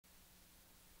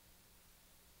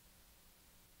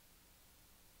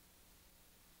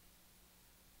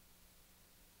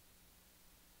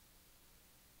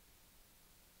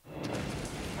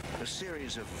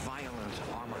series of violent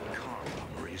armored car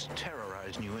robberies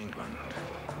terrorized New England.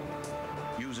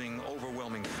 Using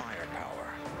overwhelming firepower,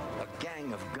 a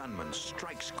gang of gunmen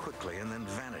strikes quickly and then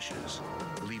vanishes,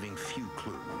 leaving few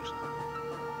clues.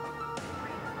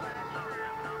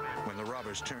 When the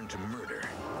robbers turn to murder,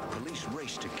 police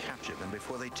race to capture them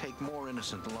before they take more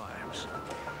innocent lives.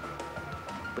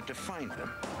 But to find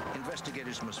them,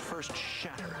 investigators must first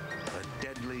shatter a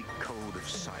deadly code of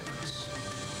silence.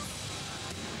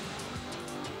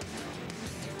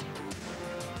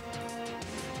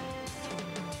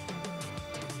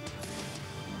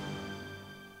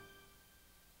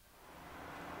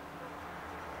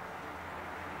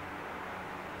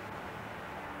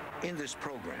 In this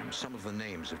program, some of the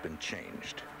names have been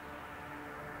changed.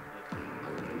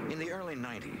 In the early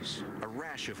 90s, a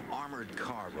rash of armored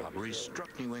car robberies struck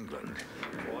New England.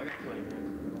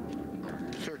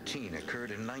 13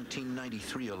 occurred in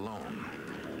 1993 alone.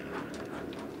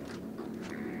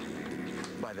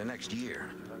 By the next year,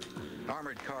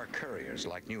 armored car couriers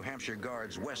like New Hampshire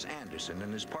Guards Wes Anderson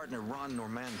and his partner Ron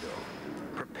Normando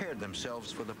prepared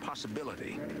themselves for the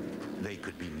possibility they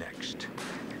could be next.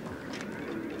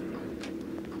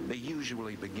 They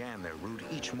usually began their route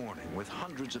each morning with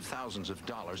hundreds of thousands of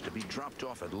dollars to be dropped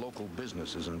off at local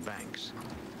businesses and banks.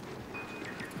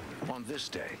 On this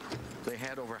day, they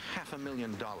had over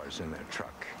 $500,000 in their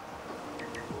truck.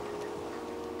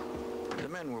 The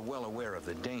men were well aware of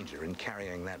the danger in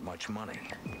carrying that much money.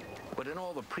 But in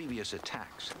all the previous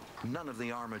attacks, none of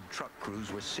the armored truck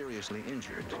crews were seriously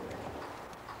injured.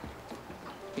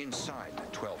 Inside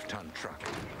the 12-ton truck,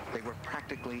 they were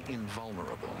practically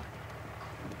invulnerable.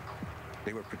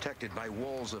 They were protected by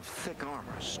walls of thick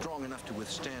armor, strong enough to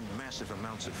withstand massive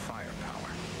amounts of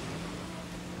firepower.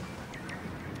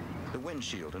 The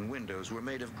windshield and windows were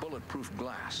made of bulletproof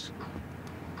glass.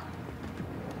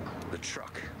 The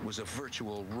truck was a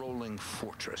virtual rolling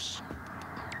fortress.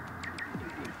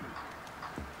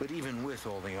 But even with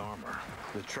all the armor,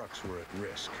 the trucks were at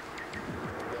risk.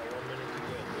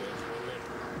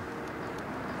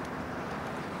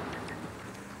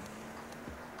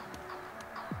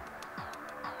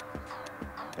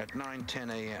 At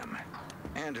 9:10 a.m.,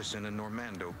 Anderson and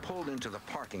Normando pulled into the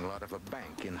parking lot of a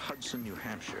bank in Hudson, New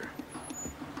Hampshire.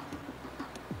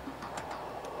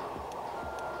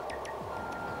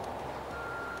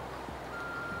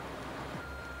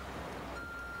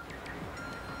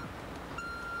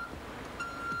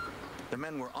 The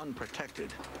men were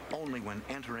unprotected only when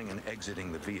entering and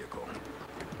exiting the vehicle.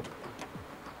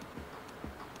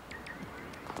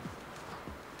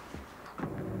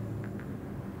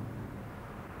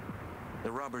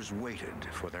 The robbers waited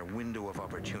for their window of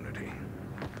opportunity.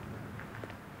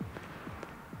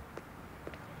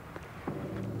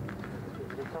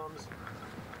 Here it comes.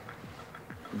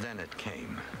 Then it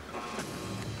came.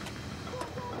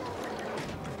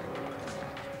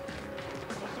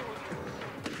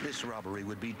 This robbery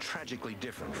would be tragically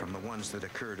different from the ones that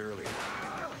occurred earlier.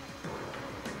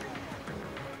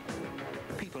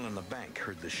 People in the bank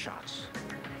heard the shots.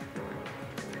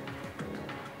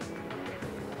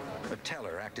 A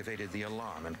teller activated the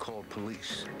alarm and called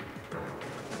police.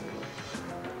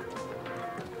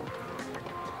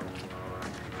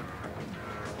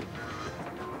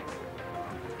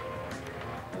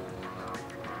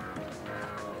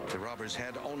 The robbers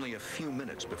had only a few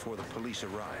minutes before the police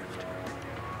arrived.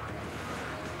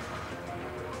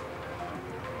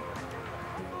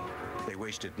 They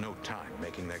wasted no time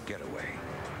making their getaway.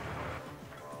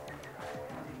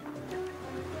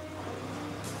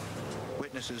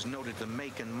 Witnesses noted the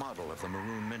make and model of the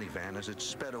maroon minivan as it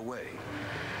sped away.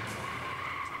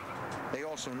 They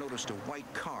also noticed a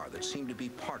white car that seemed to be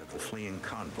part of the fleeing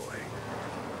convoy.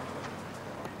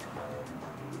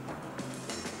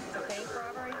 Bank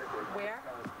robbery? Where?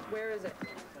 Where is it?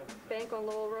 Bank on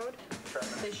Lowell Road?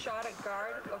 They shot a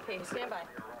guard? Okay, stand by.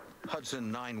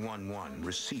 Hudson 911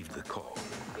 received the call.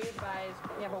 Be advised,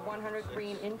 we have a 100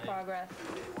 green in progress.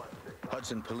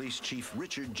 Hudson Police Chief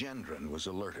Richard Gendron was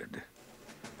alerted.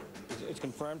 It's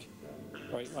confirmed.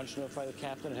 All right, why don't you notify the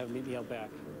captain and have him meet me out back.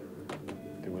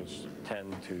 There was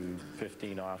 10 to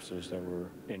 15 officers that were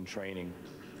in training.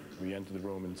 We entered the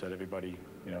room and said, everybody,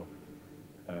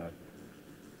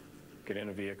 get in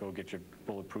a vehicle, get your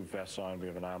bulletproof vests on. We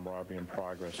have an armed robbery in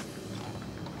progress.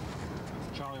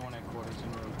 Charlie 1 headquarters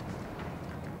en route.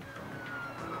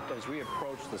 As we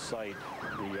approached the site,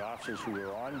 the officers who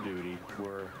were on duty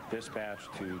were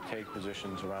dispatched to take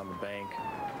positions around the bank,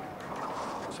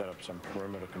 set up some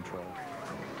perimeter control.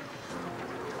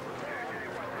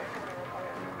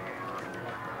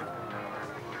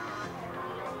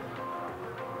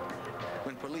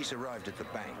 When police arrived at the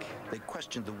bank, they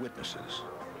questioned the witnesses.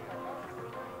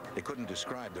 They couldn't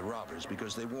describe the robbers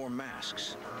because they wore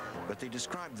masks, but they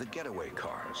described the getaway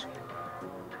cars.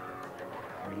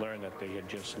 We learned that they had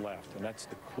just left, and that's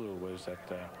the clue, was that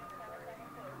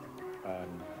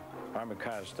armored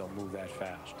cars don't move that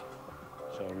fast.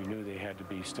 So we knew they had to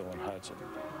be still in Hudson.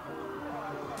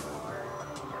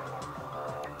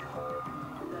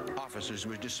 Officers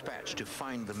were dispatched to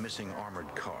find the missing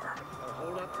armored car.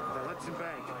 Hold up the Hudson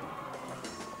Bank.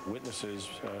 Witnesses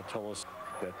told us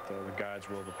that the guards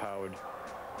were overpowered.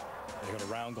 They heard a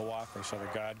round go off, they saw the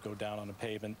guard go down on the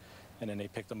pavement, and then they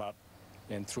picked him up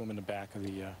and threw him in the back of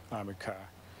the armored car.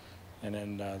 And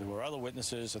then there were other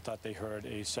witnesses that thought they heard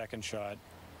a second shot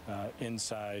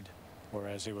inside, or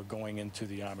as they were going into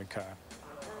the armored car.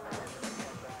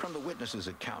 From the witnesses'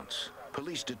 accounts,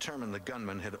 police determined the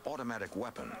gunman had automatic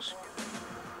weapons.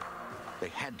 They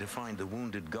had to find the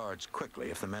wounded guards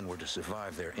quickly if the men were to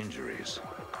survive their injuries.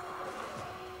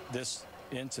 This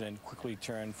incident quickly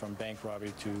turned from bank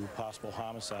robbery to possible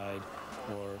homicide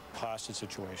or hostage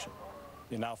situation.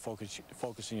 You're now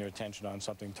focusing your attention on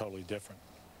something totally different.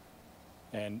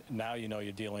 And now you know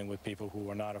you're dealing with people who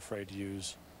are not afraid to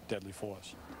use deadly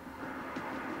force.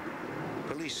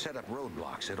 Police set up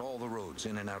roadblocks at all the roads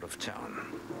in and out of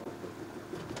town.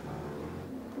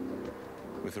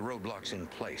 With the roadblocks in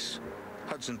place,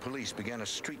 Hudson police began a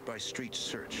street-by-street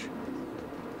search.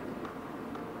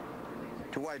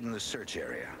 To widen the search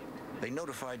area, they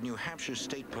notified New Hampshire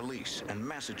State Police and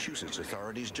Massachusetts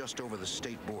authorities just over the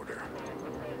state border.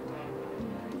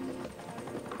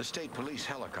 The state police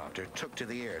helicopter took to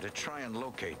the air to try and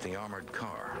locate the armored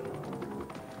car.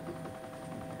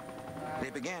 They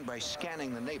began by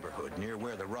scanning the neighborhood near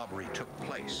where the robbery took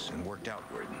place and worked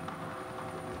outward.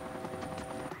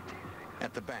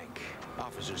 At the bank,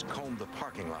 officers combed the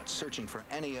parking lot, searching for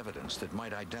any evidence that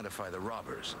might identify the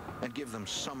robbers and give them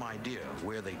some idea of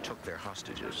where they took their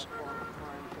hostages.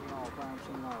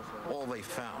 All they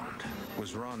found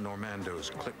was Ron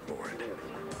Normando's clipboard.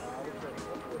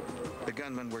 The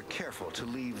gunmen were careful to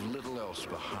leave little else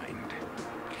behind.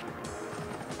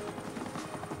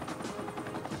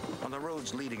 On the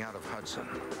roads leading out of Hudson,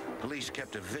 police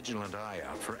kept a vigilant eye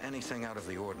out for anything out of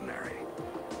the ordinary.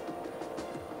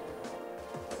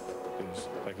 It was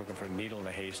like looking for a needle in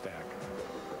a haystack.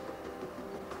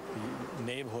 The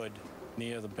neighborhood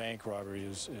near the bank robbery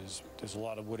there's a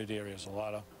lot of wooded areas, a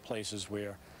lot of places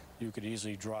where you could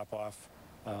easily drop off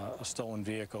a stolen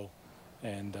vehicle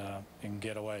and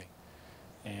get away.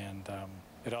 And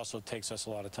it also takes us a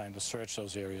lot of time to search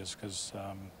those areas because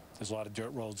there's a lot of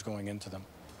dirt roads going into them.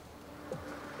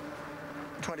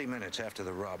 20 minutes after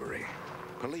the robbery,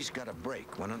 police got a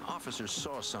break when an officer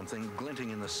saw something glinting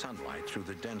in the sunlight through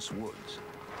the dense woods.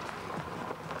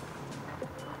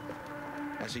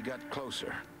 As he got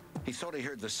closer, he thought he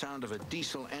heard the sound of a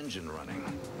diesel engine running.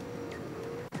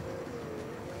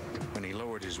 When he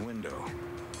lowered his window,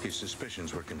 his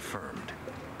suspicions were confirmed.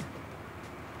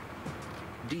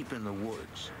 Deep in the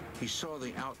woods, he saw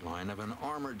the outline of an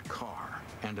armored car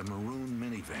and a maroon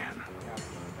minivan.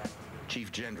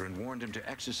 Chief Gendron warned him to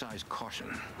exercise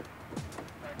caution.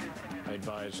 I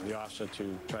advised the officer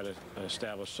to try to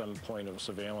establish some point of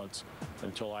surveillance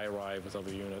until I arrive with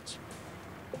other units.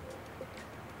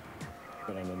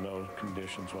 But under no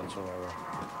conditions whatsoever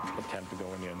attempt to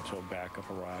go in there until backup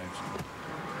arrives.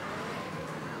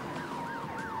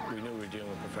 We knew we were dealing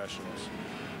with professionals.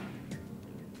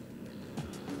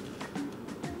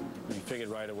 We figured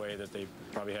right away that they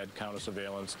probably had counter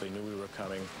surveillance. They knew we were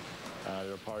coming.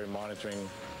 They were probably monitoring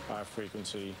our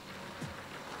frequency.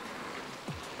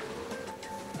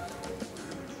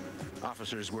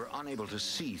 Officers were unable to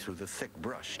see through the thick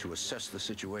brush to assess the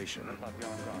situation.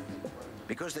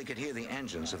 Because they could hear the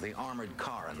engines of the armored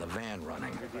car and the van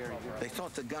running, they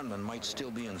thought the gunman might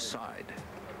still be inside.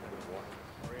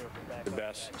 The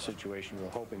best situation we're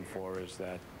hoping for is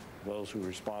that those who were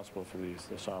responsible for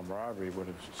this armed robbery would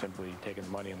have simply taken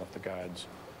the money and left the guards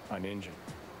uninjured.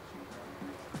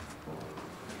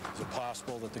 Is it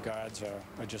possible that the guards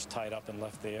are just tied up and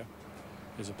left there?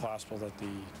 Is it possible that the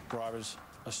robbers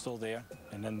are still there?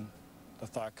 And then the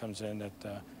thought comes in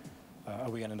that, are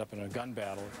we going to end up in a gun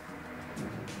battle?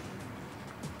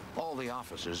 All the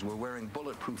officers were wearing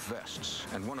bulletproof vests,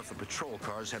 and one of the patrol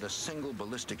cars had a single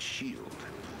ballistic shield.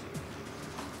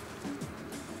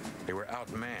 They were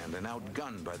outmanned and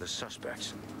outgunned by the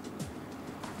suspects.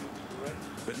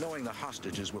 But knowing the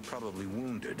hostages were probably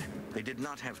wounded, they did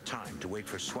not have time to wait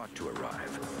for SWAT to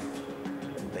arrive.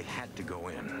 They had to go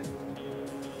in.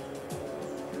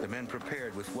 The men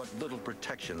prepared with what little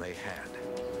protection they had.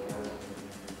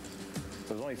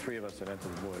 There was only 3 of us that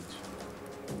entered the woods.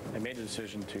 I made the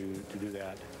decision to do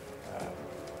that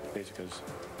basically because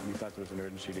we thought there was an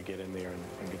urgency to get in there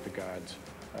and get the guards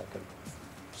to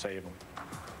save them.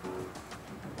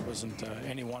 It wasn't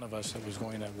any one of us that was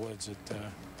going in that woods that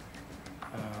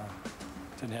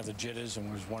didn't have the jitters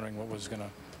and was wondering what was going to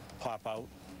pop out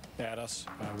at us.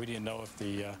 We didn't know if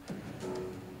the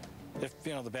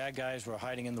bad guys were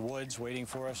hiding in the woods waiting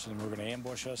for us and were going to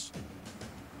ambush us.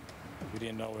 We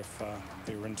didn't know if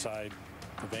they were inside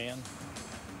the van.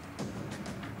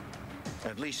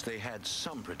 At least they had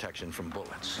some protection from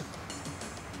bullets.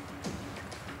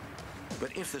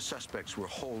 But if the suspects were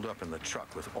holed up in the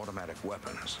truck with automatic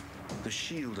weapons, the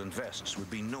shield and vests would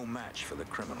be no match for the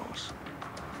criminals.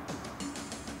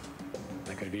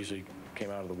 They could have easily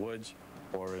came out of the woods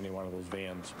or any one of those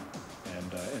vans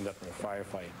and end up in a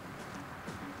firefight.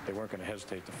 They weren't going to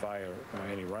hesitate to fire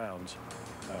any rounds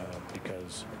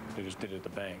because they just did it at the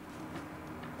bank.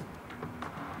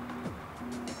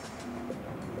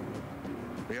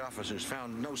 The officers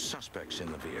found no suspects in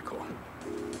the vehicle,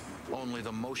 only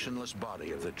the motionless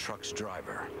body of the truck's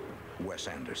driver, Wes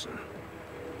Anderson.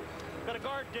 Got a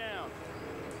guard down.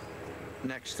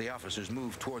 Next, the officers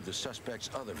moved toward the suspect's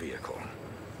other vehicle,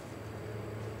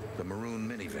 the maroon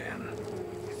minivan.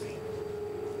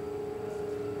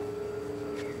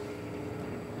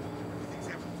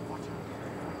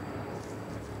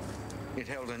 It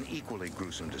held an equally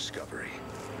gruesome discovery.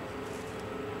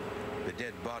 The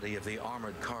dead body of the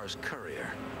armored car's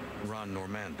courier, Ron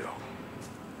Normando.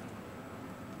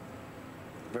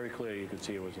 Very clearly you could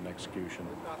see it was an execution.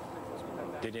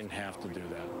 They didn't have to do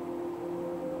that.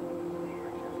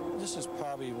 This is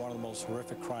probably one of the most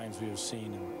horrific crimes we have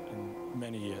seen in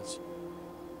many years.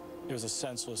 It was a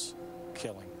senseless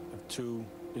killing of two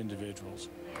individuals.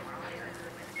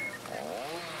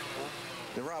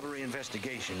 The robbery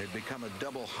investigation had become a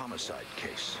double homicide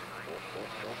case.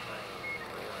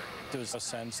 There was a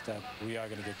sense that we are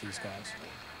going to get these guys.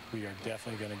 We are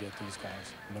definitely going to get these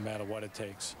guys, no matter what it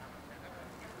takes.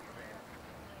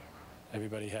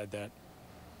 Everybody had that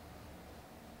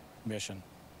mission,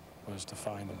 was to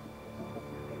find them.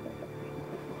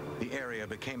 The area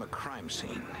became a crime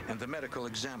scene, and the medical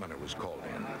examiner was called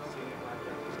in.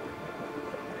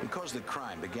 Because the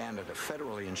crime began at a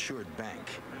federally insured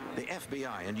bank, the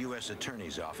FBI and U.S.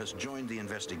 Attorney's Office joined the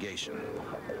investigation.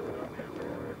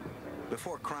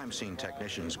 Before crime scene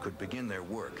technicians could begin their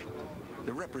work,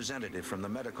 the representative from the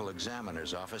medical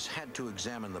examiner's office had to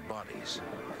examine the bodies.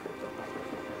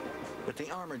 But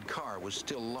the armored car was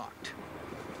still locked.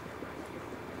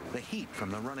 The heat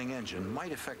from the running engine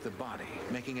might affect the body,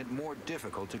 making it more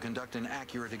difficult to conduct an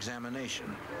accurate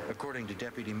examination, according to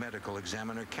Deputy Medical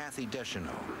Examiner Kathy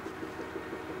Deschanel.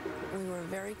 We were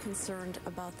very concerned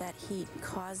about that heat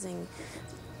causing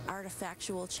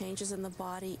artifactual changes in the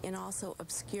body and also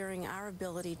obscuring our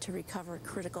ability to recover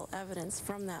critical evidence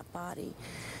from that body.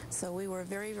 So we were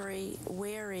very, very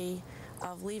wary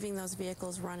of leaving those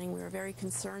vehicles running. We were very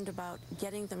concerned about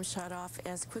getting them shut off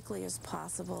as quickly as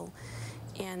possible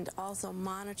and also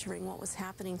monitoring what was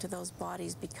happening to those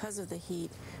bodies because of the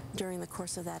heat during the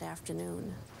course of that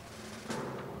afternoon.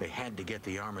 They had to get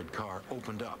the armored car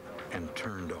opened up and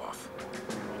turned off.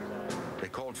 They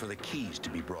called for the keys to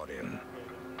be brought in.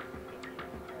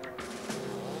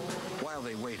 While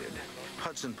they waited,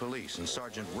 Hudson Police and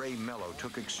Sergeant Ray Mello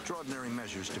took extraordinary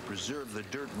measures to preserve the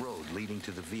dirt road leading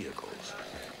to the vehicles.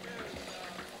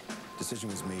 Decision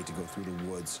was made to go through the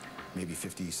woods, maybe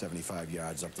 50, 75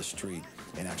 yards up the street,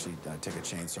 and actually take a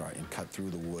chainsaw and cut through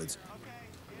the woods.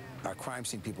 Our crime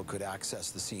scene people could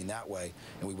access the scene that way,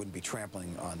 and we wouldn't be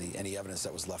trampling on any evidence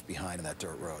that was left behind in that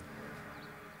dirt road.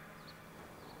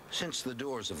 Since the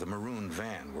doors of the maroon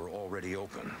van were already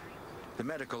open, the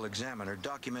medical examiner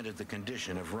documented the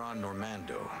condition of Ron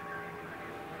Normando.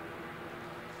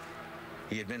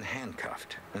 He had been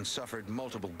handcuffed and suffered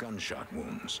multiple gunshot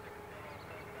wounds.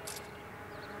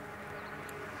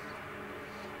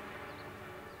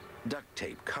 Duct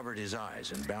tape covered his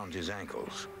eyes and bound his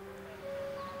ankles.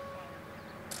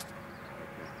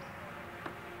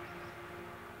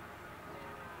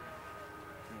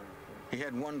 He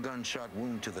had one gunshot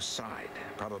wound to the side,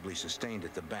 probably sustained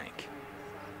at the bank.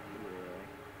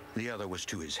 The other was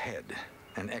to his head,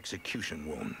 an execution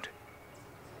wound.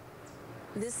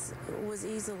 This was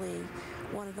easily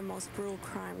one of the most brutal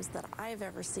crimes that I've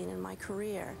ever seen in my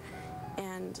career.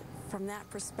 And from that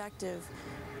perspective,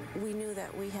 we knew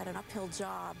that we had an uphill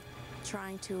job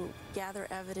trying to gather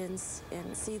evidence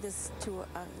and see this to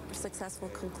a successful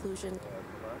conclusion.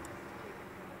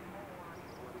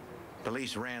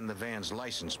 Police ran the van's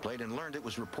license plate and learned it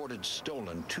was reported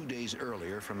stolen 2 days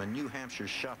earlier from a New Hampshire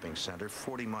shopping center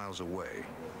 40 miles away.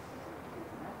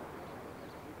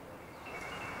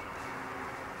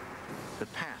 The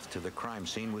path to the crime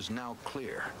scene was now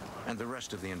clear, and the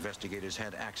rest of the investigators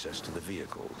had access to the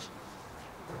vehicles.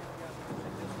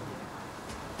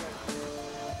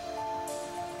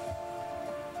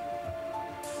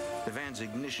 The van's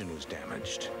ignition was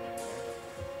damaged.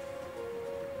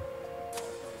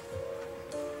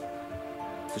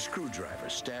 The screwdriver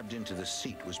stabbed into the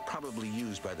seat was probably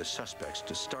used by the suspects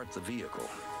to start the vehicle.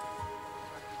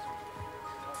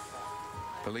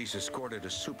 Police escorted a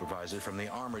supervisor from the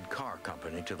armored car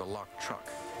company to the locked truck.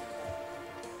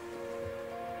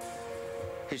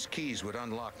 His keys would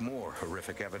unlock more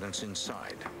horrific evidence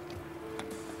inside.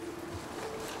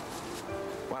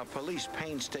 While police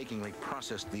painstakingly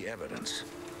processed the evidence,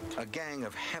 a gang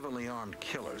of heavily armed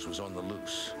killers was on the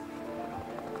loose.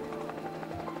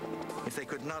 If they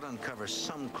could not uncover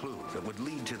some clue that would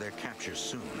lead to their capture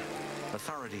soon,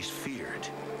 authorities feared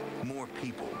more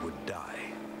people would die.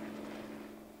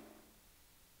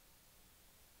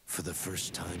 For the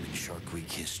first time in Shark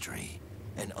Week history,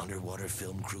 an underwater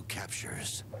film crew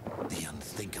captures the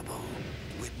unthinkable.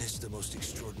 Witness the most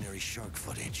extraordinary shark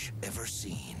footage ever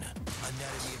seen.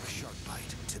 Anatomy of a Shark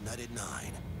Bite, tonight at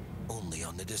 9, only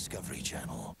on the Discovery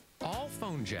Channel. All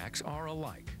phone jacks are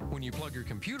alike. When you plug your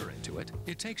computer into it,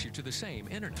 it takes you to the same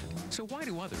internet. So why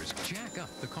do others jack up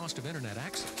the cost of internet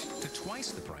access to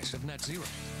twice the price of Net Zero?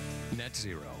 Net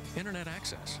Zero. Internet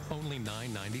access. Only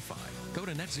 $9.95. Go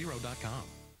to netzero.com.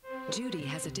 Judy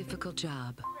has a difficult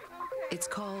job. It's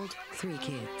called 3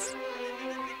 Kids.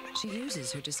 She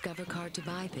uses her Discover card to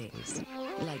buy things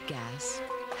like gas,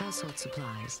 household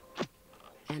supplies,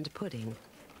 and pudding.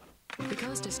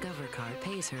 Because Discover card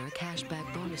pays her a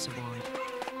cashback bonus award.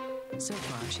 So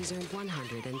far, she's earned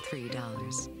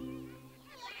 $103.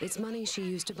 It's money she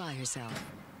used to buy herself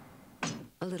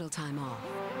a little time off.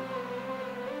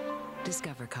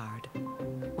 Discover card.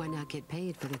 Why not get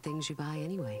paid for the things you buy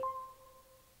anyway?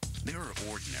 There are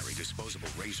ordinary disposable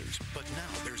razors, but now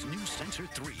there's new Sensor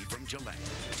 3 from Gillette.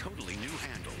 Totally new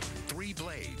handle, 3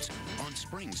 blades, on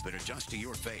springs that adjust to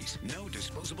your face. No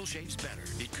disposable shaves better.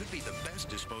 It could be the best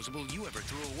disposable you ever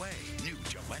threw away. New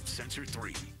Gillette Sensor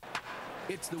 3.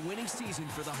 It's the winning season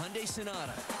for the Hyundai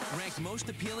Sonata, ranked most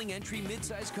appealing entry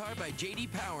midsize car by J.D.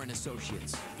 Power and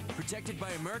Associates. Protected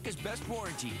by America's best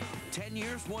warranty, 10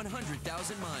 years,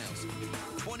 100,000 miles.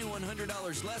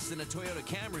 $2,100 less than a Toyota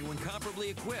Camry when comparably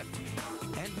equipped.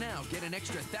 And now get an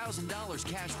extra $1,000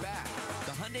 cash back.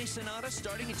 The Hyundai Sonata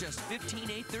starting at just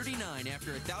 $15,839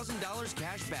 after $1,000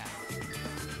 cash back.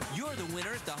 You're the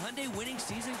winner at the Hyundai winning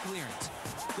season clearance.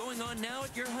 Going on now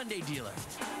at your Hyundai dealer.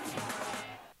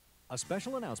 A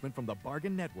special announcement from the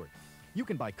Bargain Network. You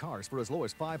can buy cars for as low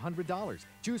as $500.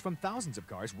 Choose from thousands of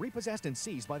cars repossessed and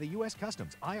seized by the U.S.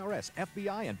 Customs, IRS,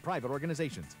 FBI, and private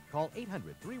organizations. Call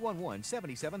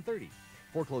 800-311-7730.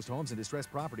 Foreclosed homes and distressed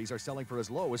properties are selling for as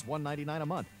low as $199 a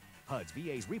month. HUDs,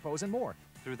 VAs, repos, and more.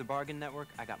 Through the Bargain Network,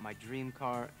 I got my dream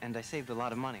car, and I saved a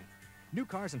lot of money. New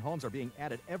cars and homes are being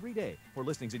added every day. For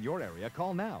listings in your area,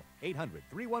 call now.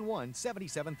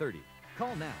 800-311-7730.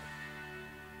 Call now.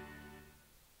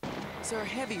 Sir,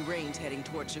 heavy rains heading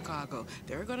toward Chicago.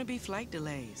 There are going to be flight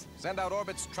delays. Send out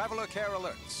Orbit's traveler care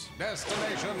alerts.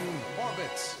 Destination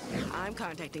Orbit's. I'm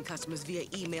contacting customers via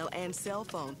email and cell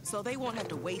phone, so they won't have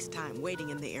to waste time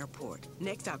waiting in the airport.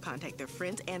 Next, I'll contact their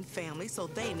friends and family so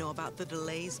they know about the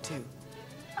delays, too.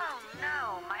 Oh,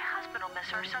 no. My husband will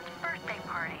miss our son's birthday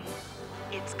party.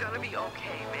 It's going to be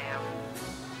okay, ma'am.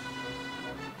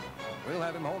 We'll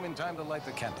have him home in time to light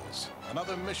the candles.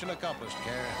 Another mission accomplished,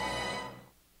 Care.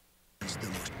 As the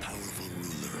most powerful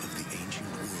ruler of the ancient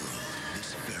world,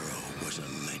 this pharaoh was a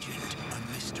legend, a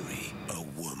mystery, a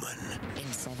woman.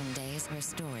 In 7 days, her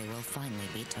story will finally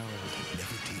be told.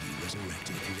 Nefertiti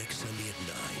resurrected next Sunday at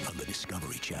 9 on the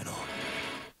Discovery Channel.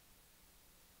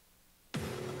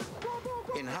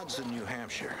 In Hudson, New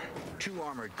Hampshire, 2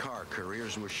 armored car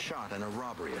couriers were shot in a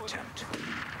robbery attempt.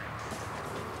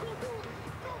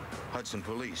 Hudson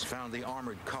police found the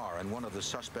armored car and one of the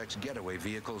suspects' getaway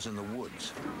vehicles in the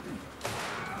woods.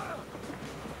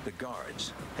 The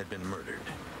guards had been murdered.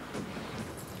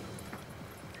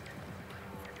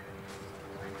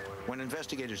 When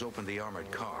investigators opened the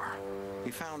armored car,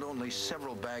 they found only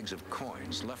several bags of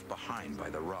coins left behind by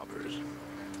the robbers.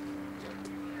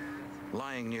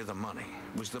 Lying near the money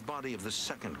was the body of the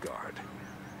second guard.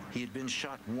 He had been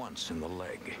shot once in the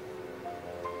leg.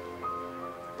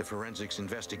 The forensics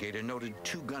investigator noted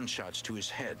 2 gunshots to his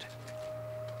head,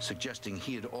 suggesting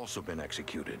he had also been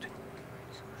executed.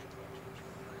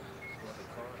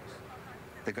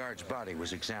 The guard's body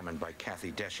was examined by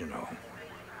Kathy Deschanel.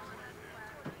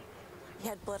 He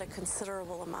had bled a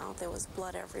considerable amount. There was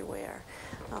blood everywhere.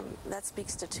 That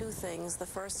speaks to 2 things. The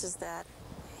first is that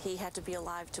He had to be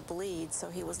alive to bleed, so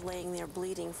he was laying there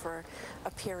bleeding for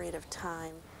a period of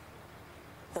time.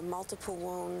 The multiple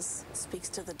wounds speaks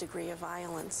to the degree of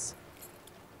violence.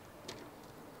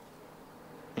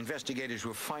 Investigators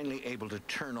were finally able to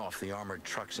turn off the armored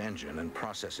truck's engine and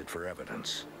process it for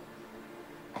evidence.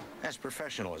 As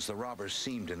professional as the robbers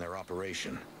seemed in their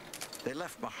operation, they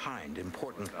left behind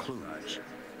important clues.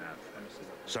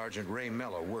 Sergeant Ray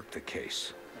Mello worked the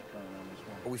case.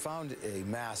 We found a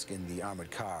mask in the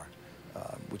armored car,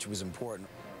 which was important.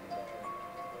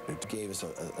 It gave us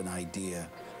an idea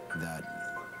that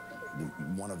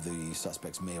one of the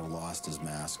suspects may have lost his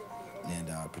mask, and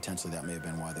potentially that may have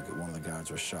been why one of the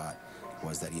guards was shot,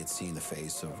 was that he had seen the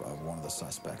face of one of the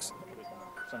suspects.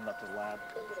 Send it up to the lab.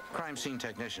 Crime scene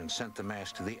technicians sent the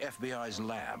mask to the FBI's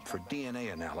lab for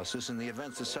DNA analysis in the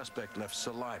event the suspect left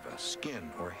saliva,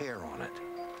 skin, or hair on it.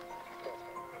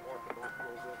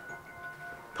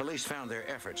 Police found their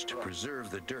efforts to preserve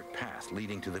the dirt path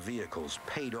leading to the vehicles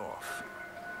paid off.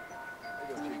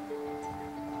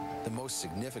 The most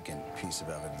significant piece of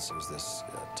evidence was this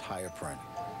tire print.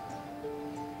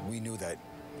 We knew that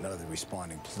none of the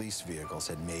responding police vehicles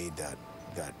had made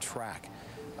that track.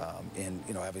 And,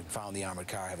 you know, having found the armored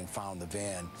car, having found the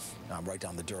van right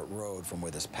down the dirt road from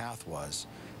where this path was,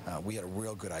 we had a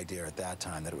real good idea at that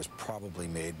time that it was probably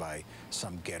made by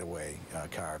some getaway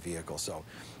car vehicle. So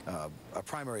our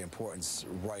primary importance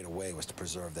right away was to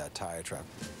preserve that tire track.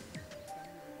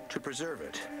 To preserve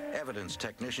it, evidence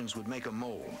technicians would make a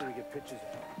mold. Can we get pictures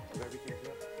of everything?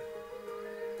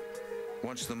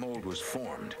 Once the mold was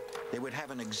formed, they would have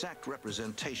an exact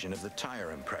representation of the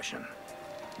tire impression.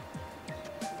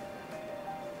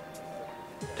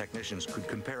 Technicians could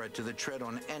compare it to the tread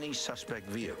on any suspect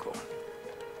vehicle.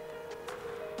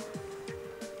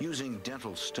 Using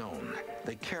dental stone,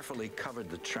 they carefully covered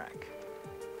the track.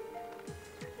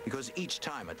 Because each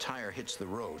time a tire hits the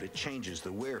road, it changes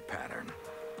the wear pattern.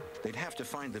 They'd have to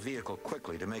find the vehicle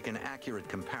quickly to make an accurate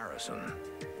comparison.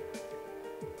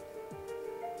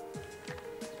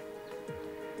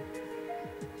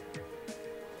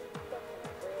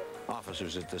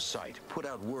 Officers at the site put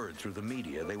out word through the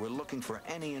media they were looking for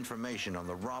any information on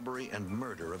the robbery and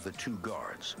murder of the two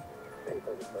guards.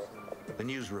 The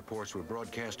news reports were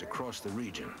broadcast across the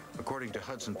region, according to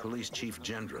Hudson Police Chief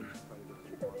Gendron.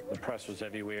 The press was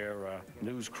everywhere.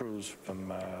 News crews from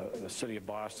the city of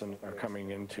Boston are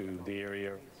coming into the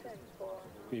area.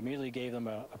 We immediately gave them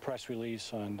a press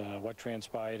release on what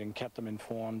transpired and kept them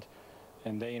informed,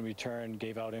 and they in return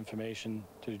gave out information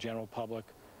to the general public,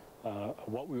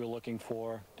 what we were looking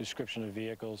for, description of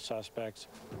vehicles, suspects.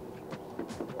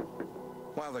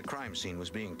 While the crime scene was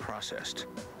being processed,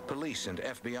 police and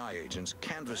FBI agents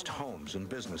canvassed homes and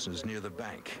businesses near the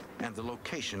bank and the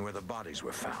location where the bodies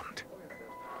were found.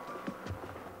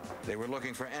 They were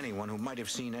looking for anyone who might have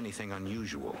seen anything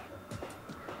unusual.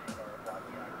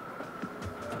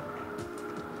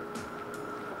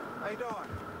 How you doing?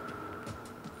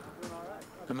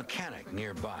 The mechanic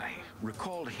nearby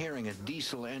recalled hearing a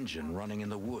diesel engine running in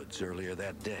the woods earlier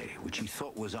that day, which he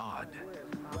thought was odd.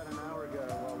 About an hour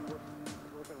ago.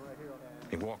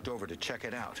 He walked over to check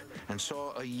it out and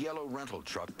saw a yellow rental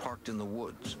truck parked in the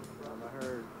woods.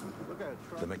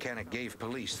 The mechanic gave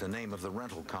police the name of the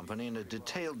rental company and a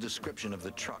detailed description of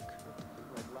the truck.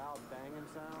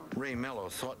 Ray Mello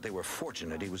thought they were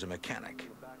fortunate he was a mechanic.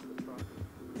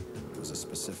 It was a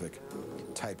specific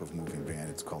type of moving van.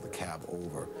 It's called a cab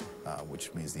over,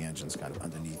 which means the engine's kind of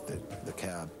underneath the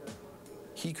cab.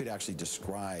 He could actually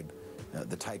describe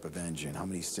the type of engine, how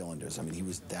many cylinders. I mean, he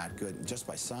was that good just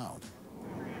by sound.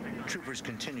 Troopers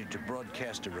continued to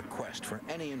broadcast a request for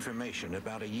any information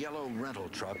about a yellow rental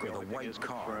truck or the white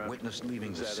car witnessed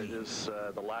leaving the scene. It is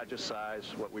the largest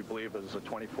size, what we believe is a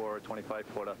 24 or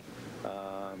 25-footer,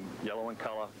 yellow in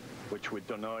color, which would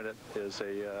denote it as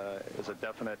a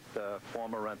definite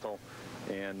former rental,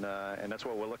 and that's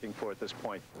what we're looking for at this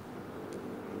point.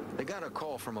 They got a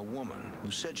call from a woman who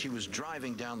said she was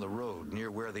driving down the road near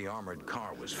where the armored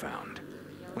car was found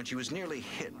when she was nearly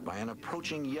hit by an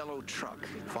approaching yellow truck,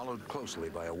 followed closely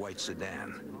by a white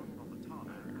sedan.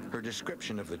 Her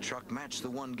description of the truck matched the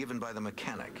one given by the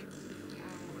mechanic.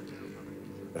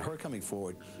 But her coming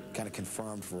forward kind of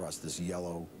confirmed for us this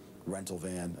yellow rental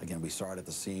van. Again, we saw it at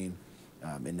the scene,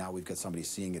 and now we've got somebody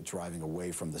seeing it driving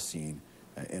away from the scene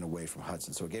and away from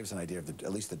Hudson. So it gave us an idea of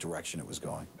at least the direction it was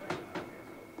going.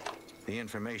 The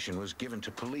information was given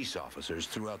to police officers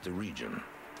throughout the region.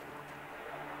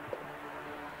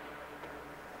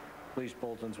 Police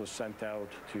bulletins were sent out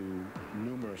to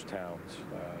numerous towns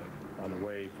on the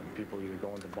way, from people either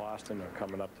going to Boston or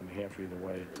coming up to New Hampshire either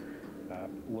way,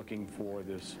 looking for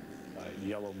this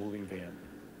yellow moving van.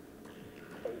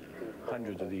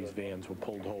 hundreds of these vans were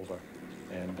pulled over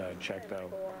and checked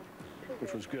out,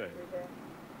 which was good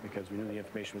because we knew the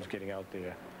information was getting out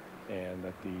there and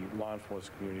that the law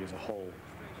enforcement community as a whole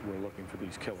were looking for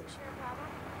these killers.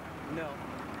 No.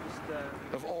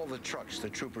 Of all the trucks the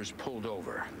troopers pulled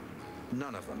over,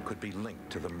 none of them could be linked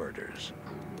to the murders.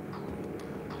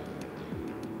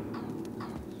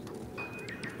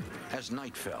 As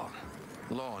night fell,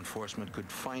 law enforcement could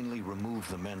finally remove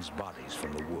the men's bodies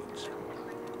from the woods.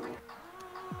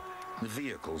 The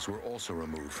vehicles were also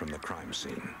removed from the crime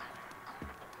scene.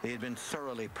 They had been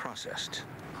thoroughly processed.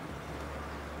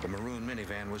 The maroon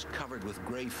minivan was covered with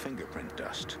gray fingerprint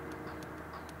dust.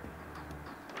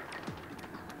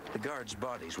 The guards'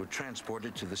 bodies were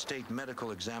transported to the state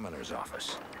medical examiner's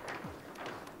office.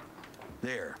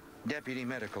 There, Deputy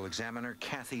Medical Examiner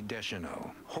Kathy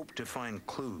Deschanel hoped to find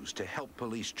clues to help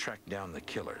police track down the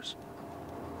killers.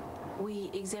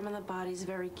 We examine the bodies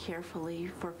very carefully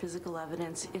for physical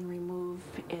evidence and remove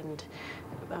and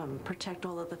protect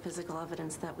all of the physical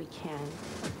evidence that we can.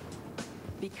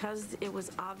 Because it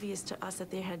was obvious to us that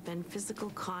there had been physical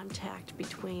contact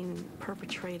between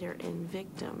perpetrator and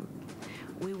victim,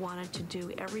 we wanted to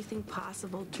do everything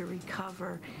possible to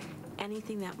recover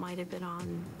anything that might have been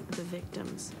on the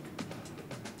victims.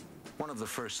 One of the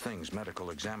first things medical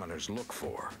examiners look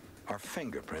for are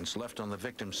fingerprints left on the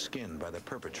victim's skin by the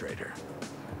perpetrator.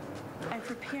 I'm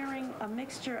preparing a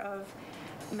mixture of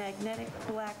magnetic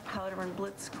black powder and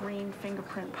Blitz green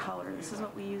fingerprint powder. This is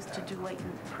what we use to do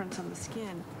latent prints on the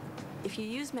skin. If you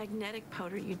use magnetic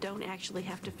powder, you don't actually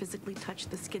have to physically touch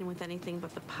the skin with anything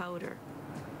but the powder.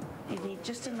 You need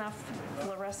just enough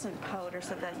fluorescent powder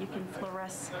so that you can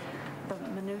fluoresce the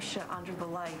minutia under the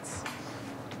lights.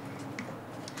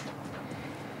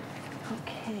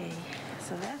 Okay,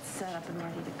 so that's set up and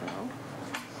ready to go.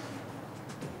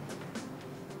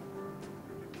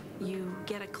 You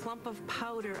get a clump of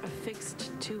powder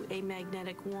affixed to a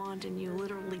magnetic wand and you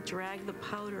literally drag the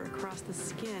powder across the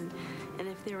skin. And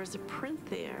if there is a print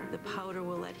there, the powder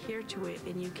will adhere to it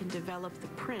and you can develop the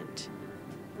print.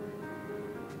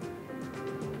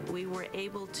 We were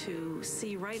able to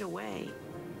see right away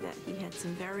that he had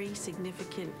some very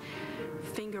significant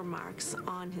finger marks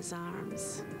on his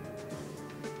arms.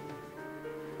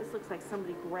 This looks like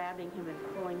somebody grabbing him and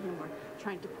pulling him or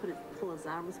trying to pull his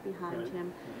arms behind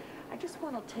him. I just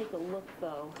want to take a look,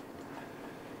 though.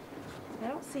 I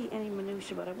don't see any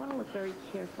minutia, but I want to look very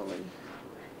carefully.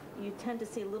 You tend to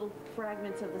see little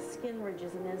fragments of the skin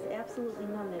ridges, and there's absolutely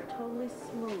none. They're totally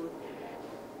smooth.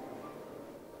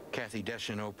 Kathy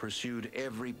Deschanel pursued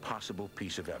every possible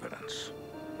piece of evidence.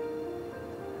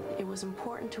 It was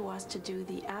important to us to do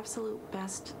the absolute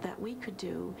best that we could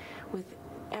do with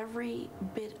every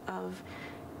bit of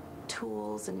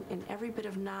tools and every bit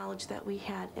of knowledge that we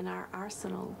had in our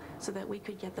arsenal so that we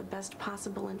could get the best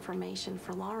possible information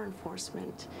for law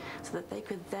enforcement so that they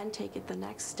could then take it the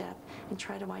next step and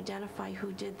try to identify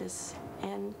who did this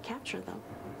and capture them.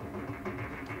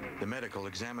 The medical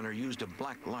examiner used a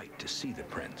black light to see the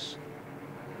prints.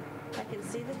 I can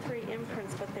see the 3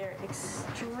 imprints, but they're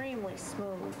extremely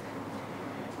smooth.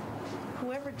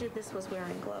 Whoever did this was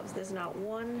wearing gloves. There's not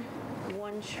one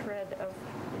shred of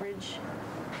ridge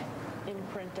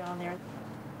imprint on there.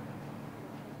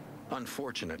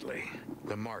 Unfortunately,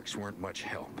 the marks weren't much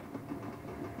help.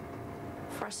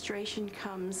 Frustration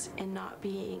comes in not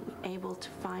being able to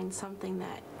find something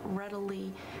that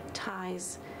readily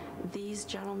ties these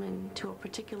gentlemen to a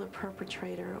particular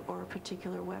perpetrator or a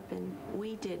particular weapon.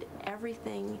 We did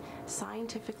everything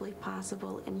scientifically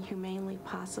possible and humanely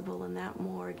possible in that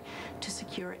morgue to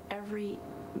secure every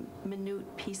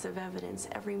minute piece of evidence,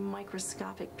 every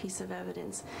microscopic piece of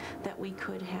evidence that we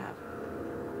could have.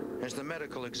 As the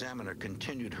medical examiner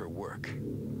continued her work,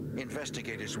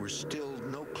 investigators were still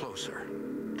no closer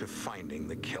to finding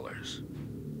the killers.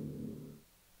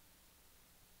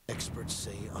 Experts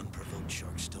say unprovoked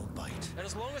sharks don't bite. And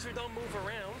as long as we don't move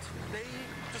around, they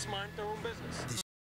just mind their own business. This